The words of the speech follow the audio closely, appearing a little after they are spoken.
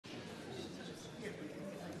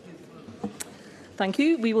Thank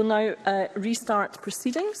you. We will now restart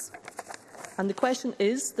proceedings. And the question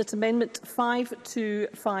is that Amendment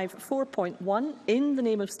 5254.1 in the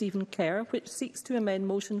name of Stephen Kerr, which seeks to amend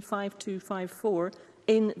Motion 5254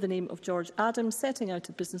 in the name of George Adams, setting out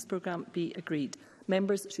a business programme, be agreed.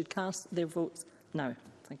 Members should cast their votes now.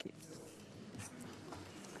 Thank you.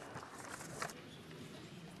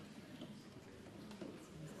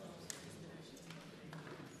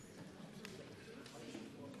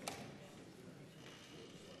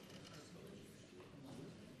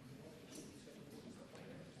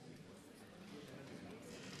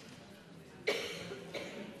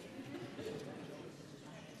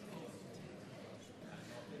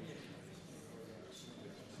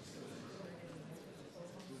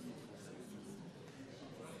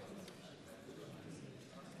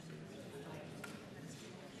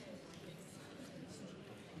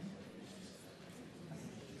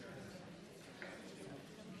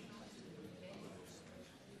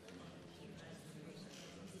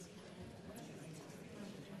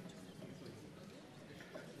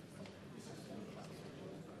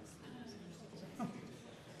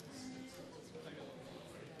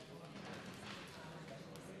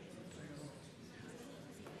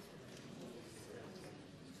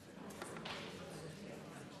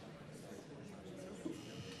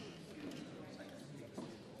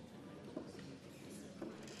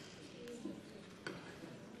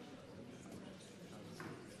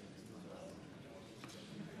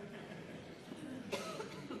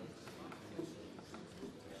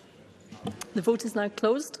 The vote is now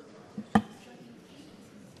closed.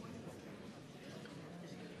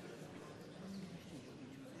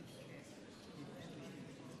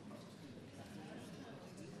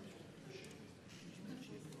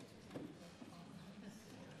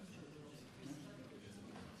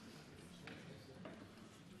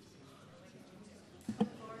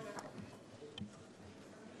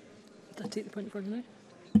 Did I take the point of order now?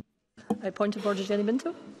 Point of order, Jenny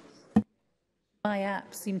Minto. My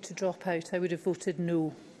app seemed to drop out. I would have voted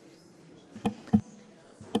no.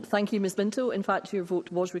 Thank you, Ms Minto. In fact, your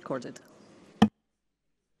vote was recorded.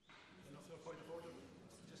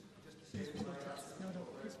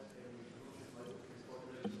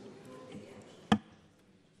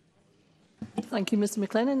 Thank you, Mr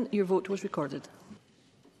McLennan. Your vote was recorded.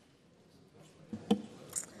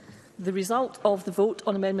 The result of the vote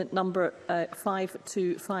on amendment number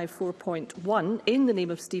 5254.1 in the name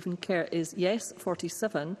of Stephen Kerr is yes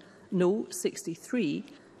 47, no 63.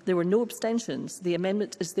 There were no abstentions. The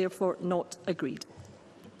amendment is therefore not agreed.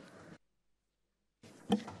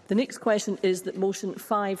 The next question is that motion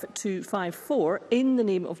 5254 in the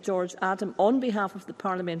name of George Adam on behalf of the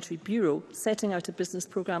Parliamentary Bureau setting out a business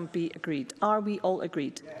programme be agreed. Are we all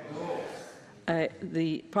agreed?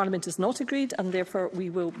 The Parliament is not agreed and therefore we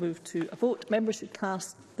will move to a vote. Members should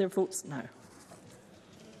cast their votes now.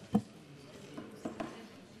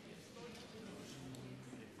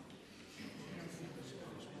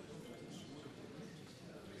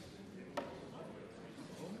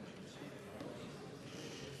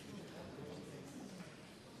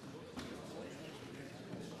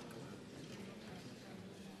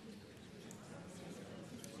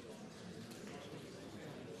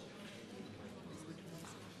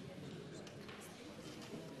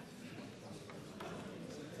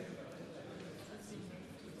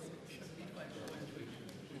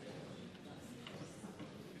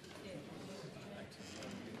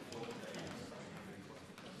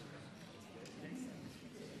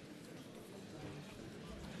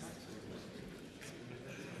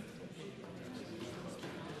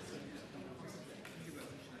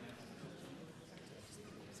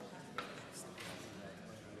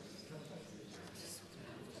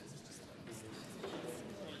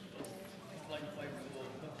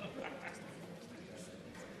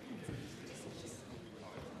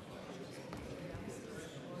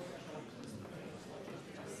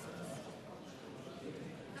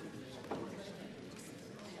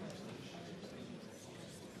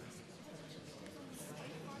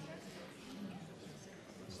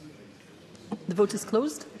 The vote is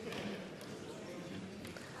closed.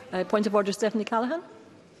 Point of order, Stephanie Callaghan.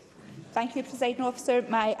 Thank you, Presiding Officer.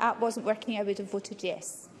 My app wasn't working. I would have voted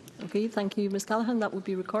yes. Okay, thank you, Ms Callaghan. That will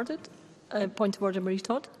be recorded. Point of order, Marie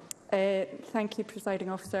Todd. Thank you, Presiding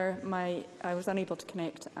Officer. I was unable to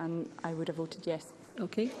connect and I would have voted yes.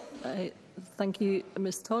 Okay, thank you,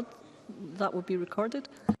 Ms Todd. That will be recorded.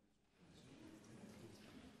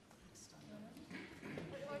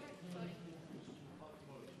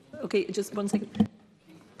 Okay, just one second.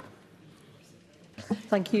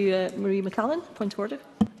 Thank you, Marie McCallan. Point of order.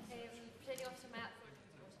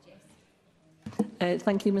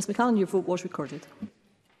 Thank you, Ms McCallan. Your vote was recorded.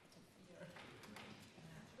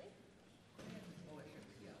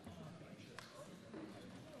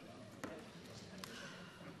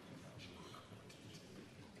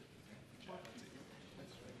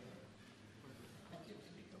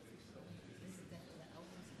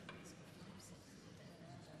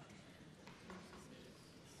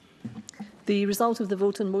 The result of the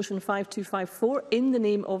vote on motion 5254 in the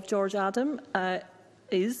name of George Adam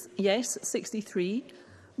is yes 63,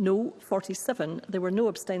 no 47. There were no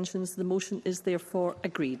abstentions. The motion is therefore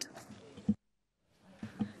agreed.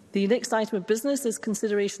 The next item of business is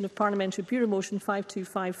consideration of Parliamentary Bureau Motion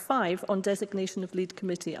 5255 on designation of lead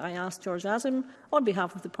committee. I ask George Adam, on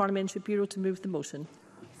behalf of the Parliamentary Bureau, to move the motion.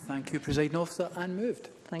 Thank you, Presiding Officer, and moved.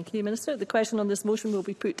 Thank you, Minister. The question on this motion will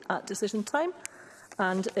be put at decision time.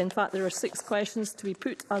 And in fact, there are 6 questions to be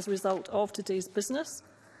put as a result of today's business.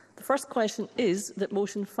 The first question is that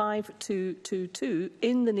motion 5222,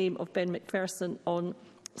 in the name of Ben McPherson, on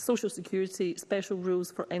Social Security Special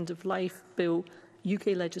Rules for End of Life Bill UK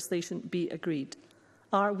legislation, be agreed.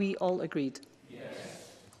 Are we all agreed? Yes.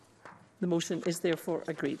 The motion is therefore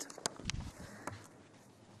agreed.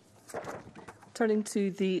 Turning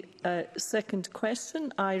to the second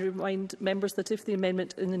question, I remind members that if the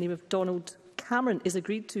amendment in the name of Donald Cameron is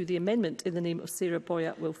agreed to, the amendment in the name of Sarah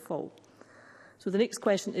Boyack will fall. So the next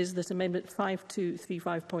question is that Amendment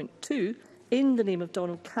 5235.2 in the name of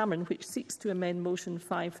Donald Cameron, which seeks to amend motion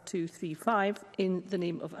 5235 in the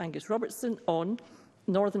name of Angus Robertson on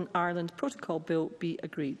Northern Ireland Protocol Bill, be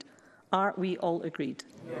agreed. Are we all agreed?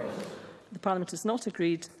 Yes. The Parliament is not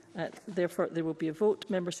agreed. Therefore, there will be a vote.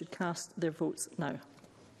 Members should cast their votes now.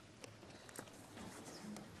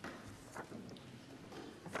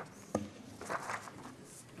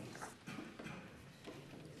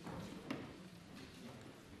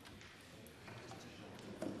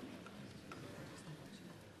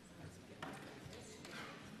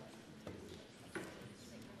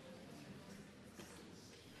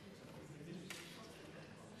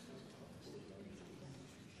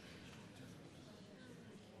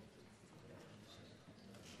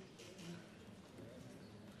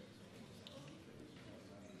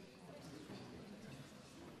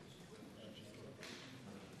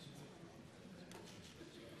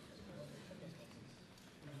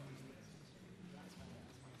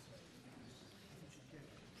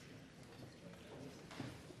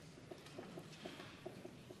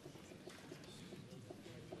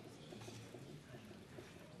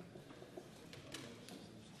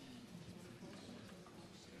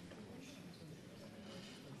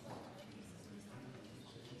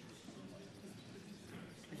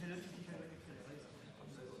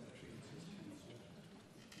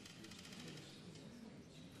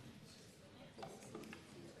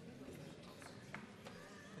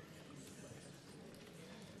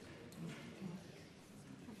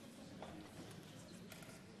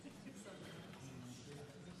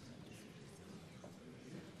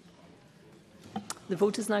 The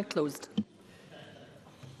vote is now closed.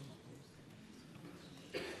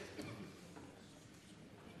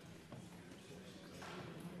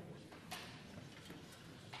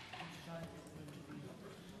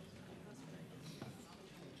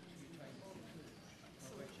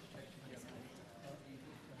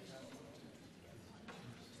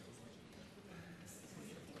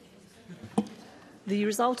 The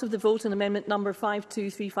result of the vote on amendment number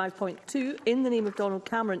 5235.2 in the name of Donald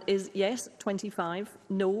Cameron is yes 25,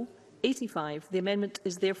 no 85. The amendment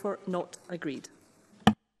is therefore not agreed.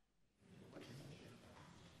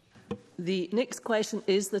 The next question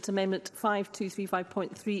is that amendment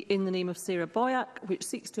 5235.3 in the name of Sarah Boyack, which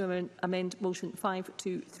seeks to amend motion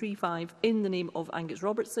 5235 in the name of Angus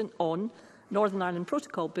Robertson on Northern Ireland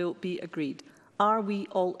Protocol Bill, be agreed. Are we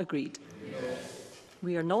all agreed? Yes.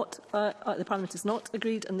 We are not. The Parliament is not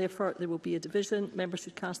agreed, and therefore there will be a division. Members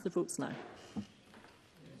should cast their votes now.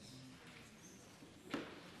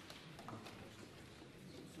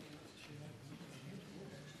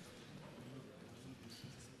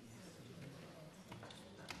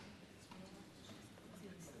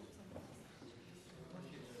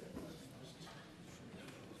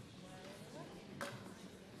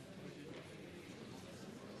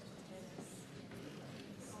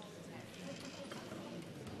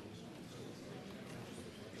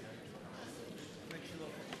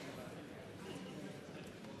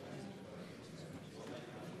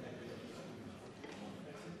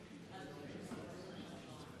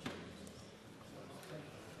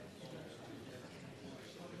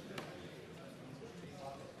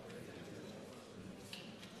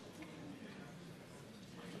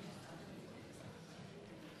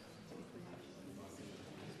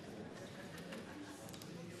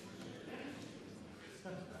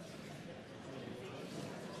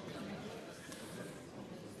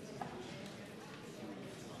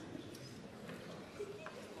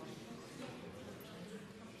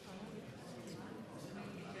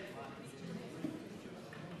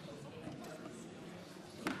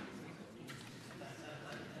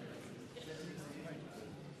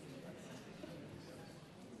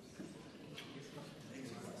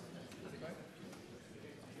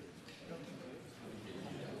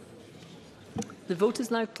 The vote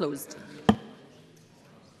is now closed.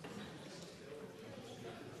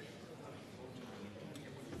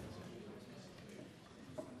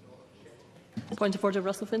 Point of order,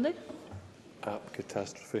 Russell Findlay. App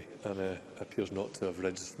catastrophe, and appears not to have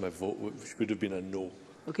registered my vote, which would have been a no.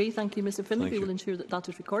 Okay, thank you, Mr Findlay. We will ensure that that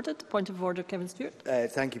is recorded. Point of order, Kevin Stewart.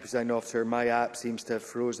 Thank you, Presiding Officer. My app seems to have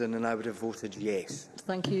frozen and I would have voted yes.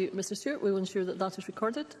 Thank you, Mr Stewart. We will ensure that that is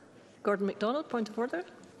recorded. Gordon MacDonald, point of order.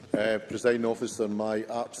 Presiding Officer, my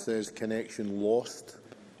app says connection lost,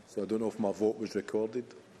 so I don't know if my vote was recorded.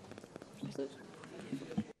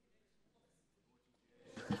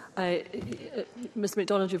 Mr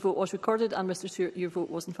MacDonald, your vote was recorded, and Mr Stewart, your vote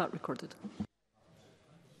was in fact recorded.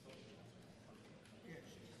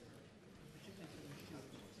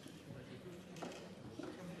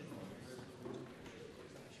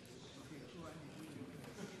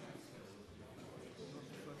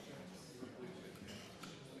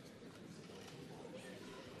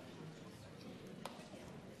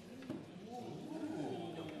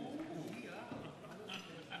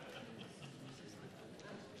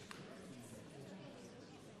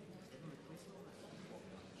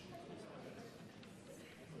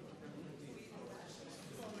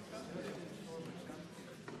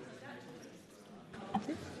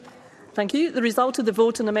 Thank you. The result of the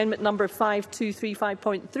vote on amendment number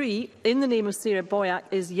 5235.3 in the name of Sarah Boyack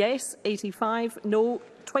is yes 85, no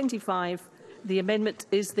 25. The amendment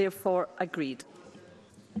is therefore agreed.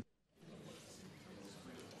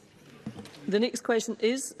 The next question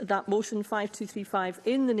is that motion 5235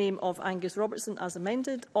 in the name of Angus Robertson as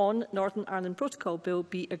amended on Northern Ireland Protocol Bill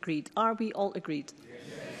be agreed. Are we all agreed? Yes.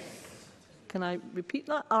 Can I repeat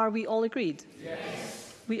that? Are we all agreed?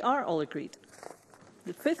 Yes. We are all agreed.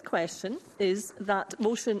 The fifth question is that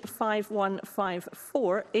motion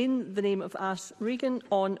 5154 in the name of Ash Regan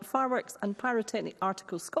on Fireworks and Pyrotechnic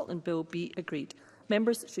Articles Scotland Bill be agreed.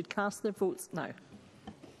 Members should cast their votes now.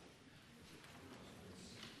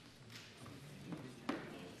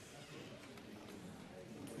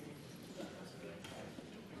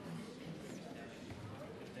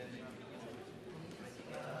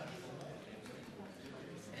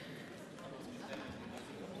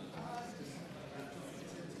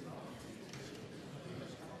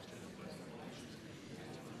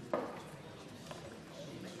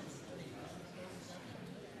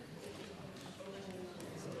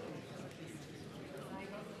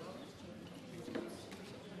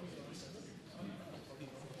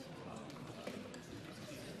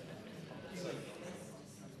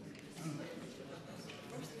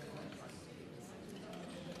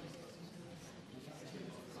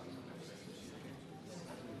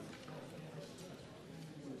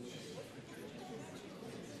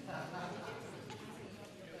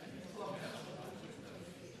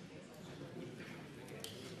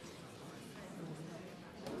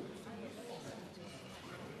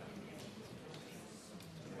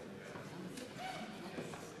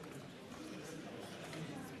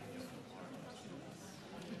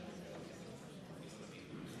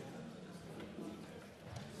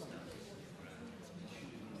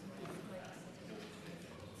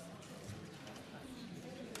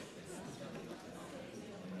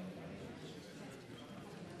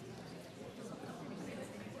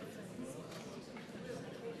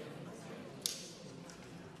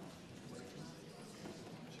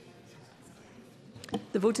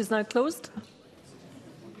 The vote is now closed.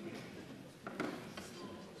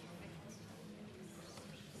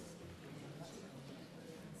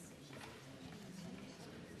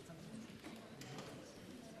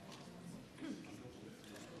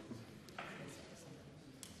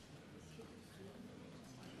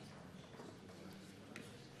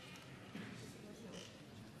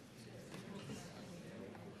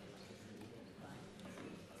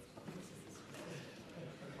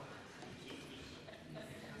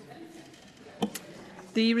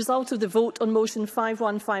 The result of the vote on motion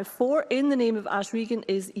 5154 in the name of Ash Regan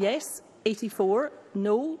is yes 84,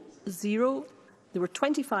 no 0. There were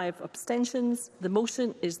 25 abstentions. The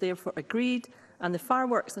motion is therefore agreed and the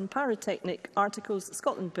Fireworks and Pyrotechnic Articles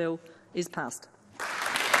Scotland Bill is passed.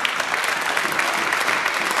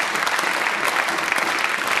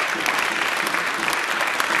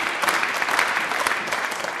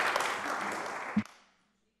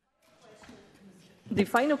 The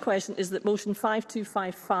final question is that motion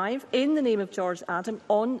 5255 in the name of George Adam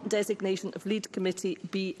on designation of lead committee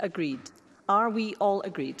be agreed. Are we all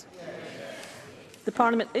agreed? Yes. The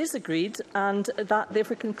Parliament is agreed and that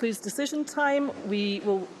therefore concludes decision time. We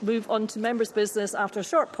will move on to members' business after a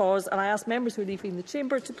short pause and I ask members who are leaving the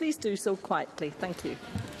chamber to please do so quietly. Thank you.